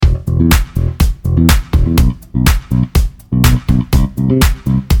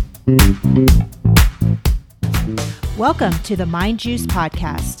Welcome to the Mind Juice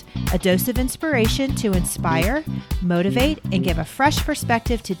Podcast, a dose of inspiration to inspire, motivate, and give a fresh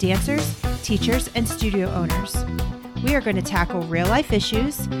perspective to dancers, teachers, and studio owners. We are going to tackle real-life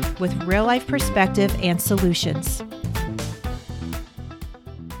issues with real-life perspective and solutions.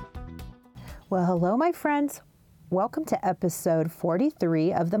 Well, hello, my friends. Welcome to episode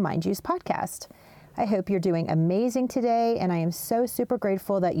 43 of the Mind Juice Podcast. I hope you're doing amazing today, and I am so super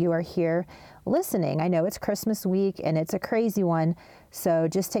grateful that you are here listening. I know it's Christmas week, and it's a crazy one, so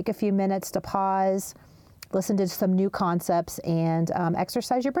just take a few minutes to pause, listen to some new concepts, and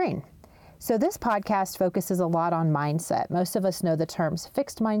exercise your brain. So this podcast focuses a lot on mindset. Most of us know the terms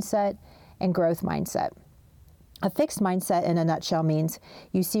fixed mindset and growth mindset. A fixed mindset, in a nutshell, means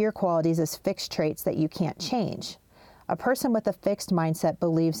you see your qualities as fixed traits that you can't change. A person with a fixed mindset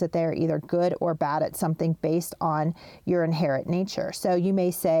believes that they are either good or bad at something based on your inherent nature. So you may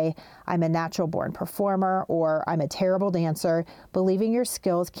say, I'm a natural born performer, or I'm a terrible dancer, believing your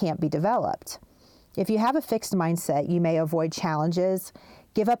skills can't be developed. If you have a fixed mindset, you may avoid challenges,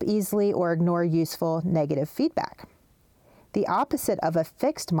 give up easily, or ignore useful negative feedback. The opposite of a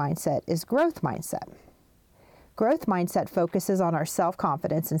fixed mindset is growth mindset. Growth mindset focuses on our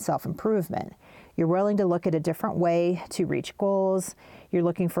self-confidence and self-improvement. You're willing to look at a different way to reach goals. You're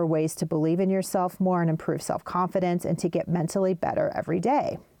looking for ways to believe in yourself more and improve self-confidence and to get mentally better every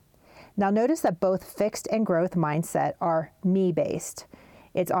day. Now notice that both fixed and growth mindset are me-based.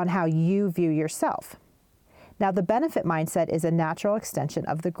 It's on how you view yourself. Now the benefit mindset is a natural extension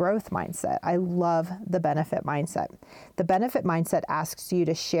of the growth mindset. I love the benefit mindset. The benefit mindset asks you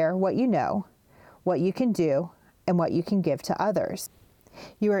to share what you know, what you can do, and what you can give to others.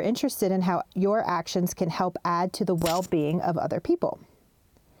 You are interested in how your actions can help add to the well-being of other people.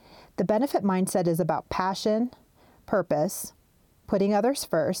 The benefit mindset is about passion, purpose, putting others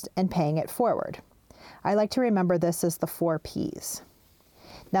first, and paying it forward. I like to remember this as the 4 Ps.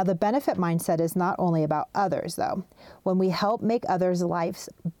 Now, the benefit mindset is not only about others, though. When we help make others' lives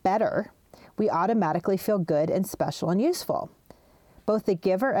better, we automatically feel good and special and useful. Both the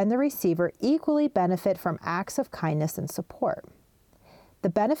giver and the receiver equally benefit from acts of kindness and support. The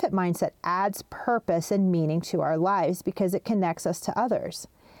benefit mindset adds purpose and meaning to our lives because it connects us to others.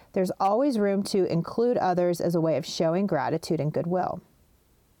 There's always room to include others as a way of showing gratitude and goodwill.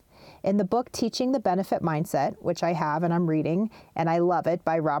 In the book Teaching the Benefit Mindset, which I have and I'm reading, and I love it,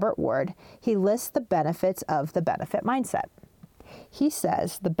 by Robert Ward, he lists the benefits of the benefit mindset. He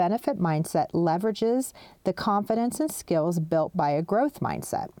says the benefit mindset leverages the confidence and skills built by a growth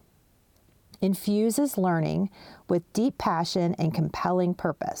mindset, infuses learning with deep passion and compelling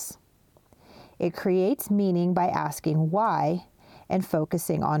purpose. It creates meaning by asking why and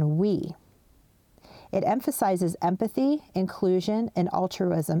focusing on we. It emphasizes empathy, inclusion, and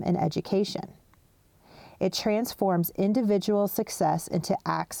altruism in education. It transforms individual success into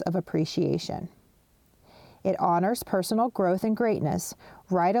acts of appreciation. It honors personal growth and greatness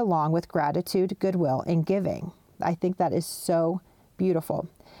right along with gratitude, goodwill, and giving. I think that is so beautiful.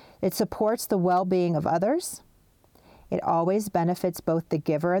 It supports the well-being of others. It always benefits both the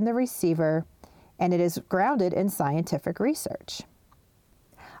giver and the receiver, and it is grounded in scientific research.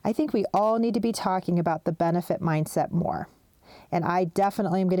 I think we all need to be talking about the benefit mindset more. And I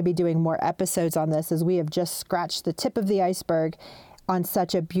definitely am going to be doing more episodes on this, as we have just scratched the tip of the iceberg on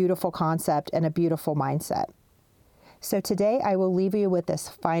such a beautiful concept and a beautiful mindset. So today I will leave you with this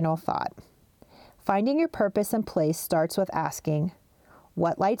final thought. Finding your purpose and place starts with asking,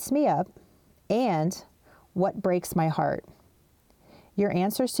 what lights me up, and what breaks my heart? Your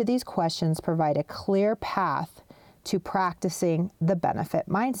answers to these questions provide a clear path to practicing the benefit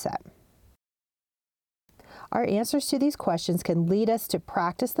mindset. Our answers to these questions can lead us to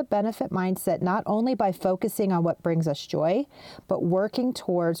practice the benefit mindset not only by focusing on what brings us joy, but working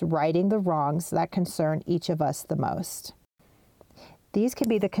towards righting the wrongs that concern each of us the most. These can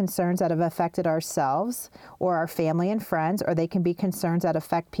be the concerns that have affected ourselves or our family and friends, or they can be concerns that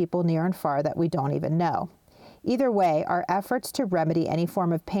affect people near and far that we don't even know. Either way, our efforts to remedy any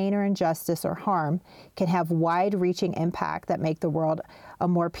form of pain or injustice or harm can have wide-reaching impact that make the world a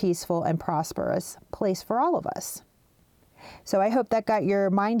more peaceful and prosperous place for all of us. So I hope that got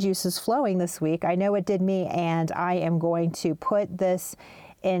your mind juices flowing this week. I know it did me, and I am going to put this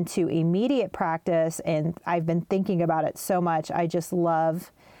into immediate practice, and I've been thinking about it so much. I just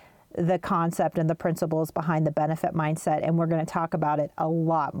love the concept and the principles behind the benefit mindset, and we're going to talk about it a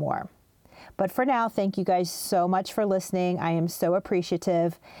lot more. But for now, thank you guys so much for listening. I am so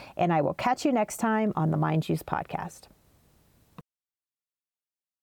appreciative, and I will catch you next time on the Mind Juice Podcast.